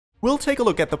We'll take a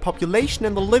look at the population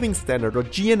and the living standard, or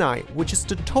GNI, which is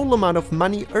the total amount of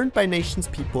money earned by nations,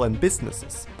 people and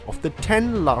businesses, of the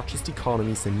 10 largest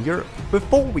economies in Europe.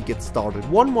 Before we get started,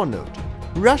 one more note.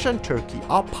 Russia and Turkey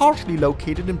are partially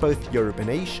located in both Europe and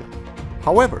Asia.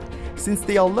 However, since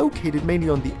they are located mainly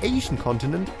on the Asian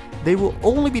continent, they will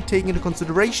only be taken into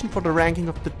consideration for the ranking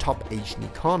of the top Asian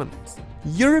economies.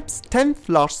 Europe's 10th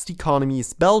largest economy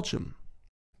is Belgium.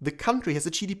 The country has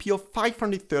a GDP of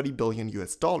 530 billion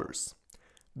US dollars.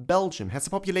 Belgium has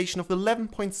a population of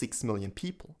 11.6 million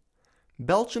people.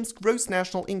 Belgium's gross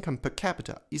national income per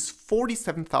capita is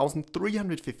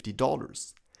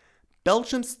 $47,350.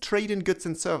 Belgium's trade in goods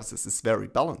and services is very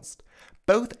balanced.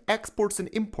 Both exports and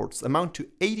imports amount to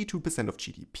 82% of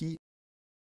GDP.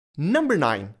 Number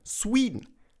 9. Sweden.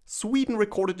 Sweden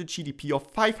recorded a GDP of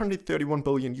 531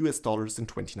 billion US dollars in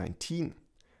 2019.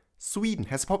 Sweden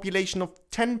has a population of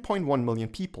 10.1 million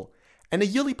people and a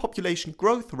yearly population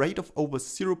growth rate of over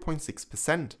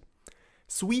 0.6%.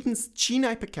 Sweden's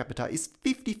GNI per capita is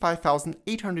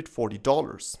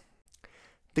 $55,840.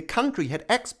 The country had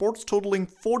exports totaling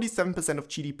 47% of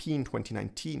GDP in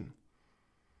 2019.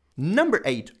 Number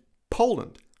 8.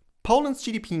 Poland. Poland's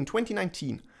GDP in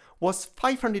 2019 was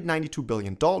 $592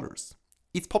 billion.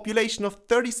 Its population of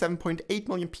 37.8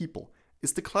 million people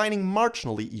is declining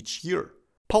marginally each year.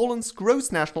 Poland's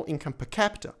gross national income per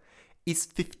capita is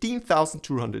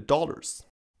 $15,200.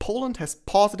 Poland has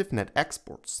positive net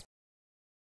exports.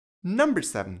 Number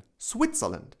 7.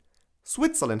 Switzerland.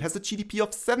 Switzerland has a GDP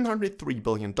of $703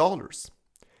 billion.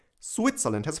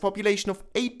 Switzerland has a population of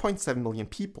 8.7 million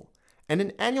people and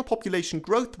an annual population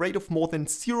growth rate of more than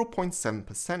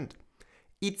 0.7%.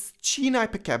 Its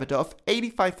GNI per capita of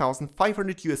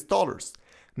 $85,500 US dollars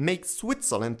makes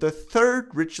Switzerland the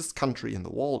third richest country in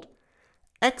the world.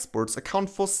 Exports account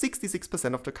for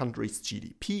 66% of the country's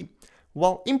GDP,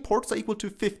 while imports are equal to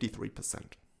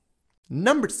 53%.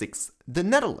 Number 6. The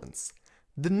Netherlands.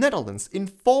 The Netherlands,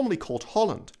 informally called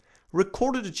Holland,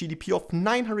 recorded a GDP of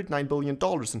 $909 billion in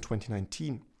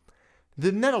 2019.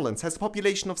 The Netherlands has a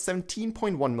population of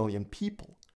 17.1 million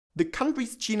people. The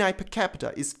country's GNI per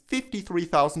capita is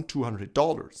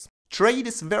 $53,200. Trade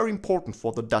is very important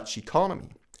for the Dutch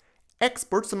economy.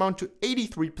 Exports amount to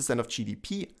 83% of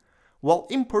GDP, while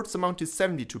imports amount to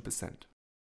 72%.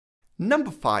 Number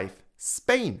 5.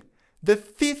 Spain. The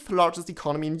 5th largest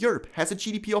economy in Europe has a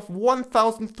GDP of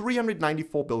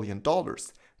 $1,394 billion,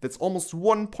 that's almost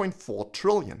 1.4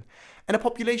 trillion, and a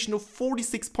population of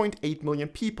 46.8 million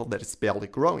people that is barely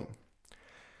growing.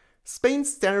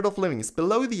 Spain's standard of living is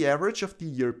below the average of the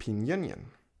European Union.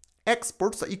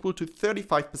 Exports are equal to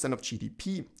 35% of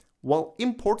GDP, while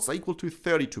imports are equal to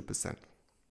 32%.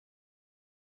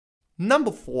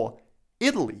 Number 4.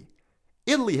 Italy.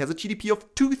 Italy has a GDP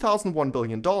of $2,001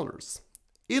 billion.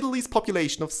 Italy's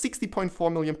population of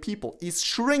 60.4 million people is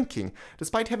shrinking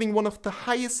despite having one of the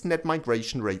highest net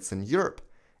migration rates in Europe.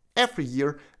 Every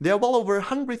year, there are well over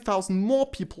 100,000 more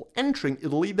people entering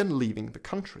Italy than leaving the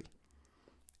country.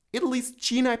 Italy's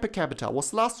GNI per capita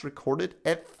was last recorded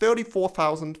at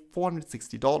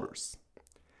 $34,460.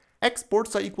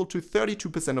 Exports are equal to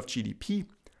 32% of GDP,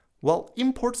 while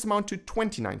imports amount to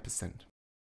 29%.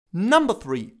 Number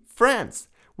 3. France.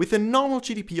 With a nominal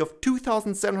GDP of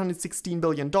 $2,716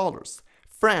 billion,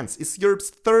 France is Europe's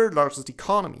 3rd largest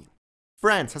economy.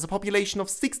 France has a population of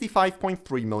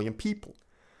 65.3 million people.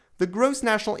 The gross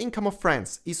national income of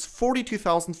France is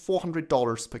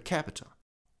 $42,400 per capita.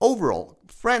 Overall,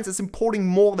 France is importing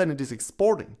more than it is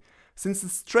exporting, since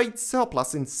its trade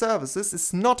surplus in services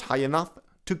is not high enough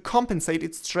to compensate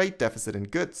its trade deficit in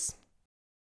goods.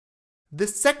 The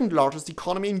 2nd largest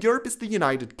economy in Europe is the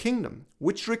United Kingdom,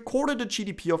 which recorded a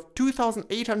GDP of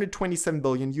 $2,827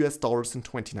 billion US dollars in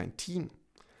 2019.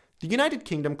 The United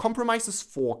Kingdom comprises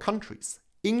 4 countries: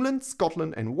 England,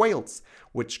 Scotland and Wales,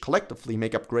 which collectively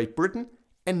make up Great Britain,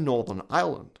 and Northern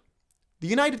Ireland. The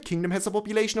United Kingdom has a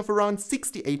population of around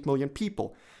 68 million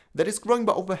people that is growing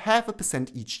by over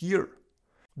 0.5% each year.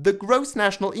 The gross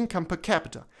national income per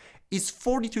capita is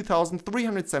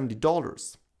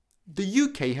 $42,370. The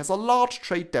UK has a large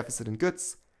trade deficit in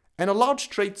goods and a large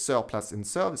trade surplus in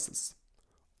services.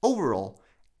 Overall,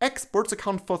 exports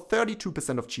account for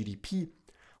 32% of GDP,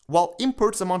 while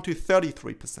imports amount to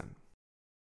 33%.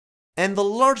 And the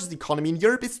largest economy in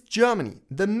Europe is Germany,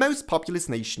 the most populous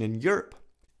nation in Europe.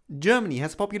 Germany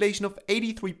has a population of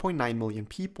 83.9 million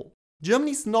people.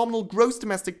 Germany's nominal gross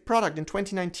domestic product in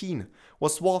 2019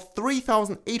 was worth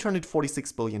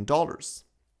 $3,846 billion.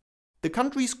 The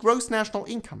country's gross national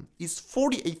income is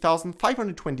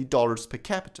 $48,520 per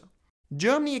capita.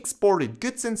 Germany exported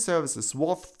goods and services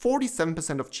worth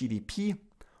 47% of GDP,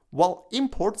 while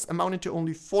imports amounted to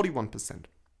only 41%.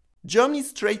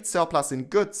 Germany's trade surplus in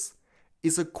goods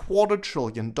is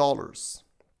 $250 billion.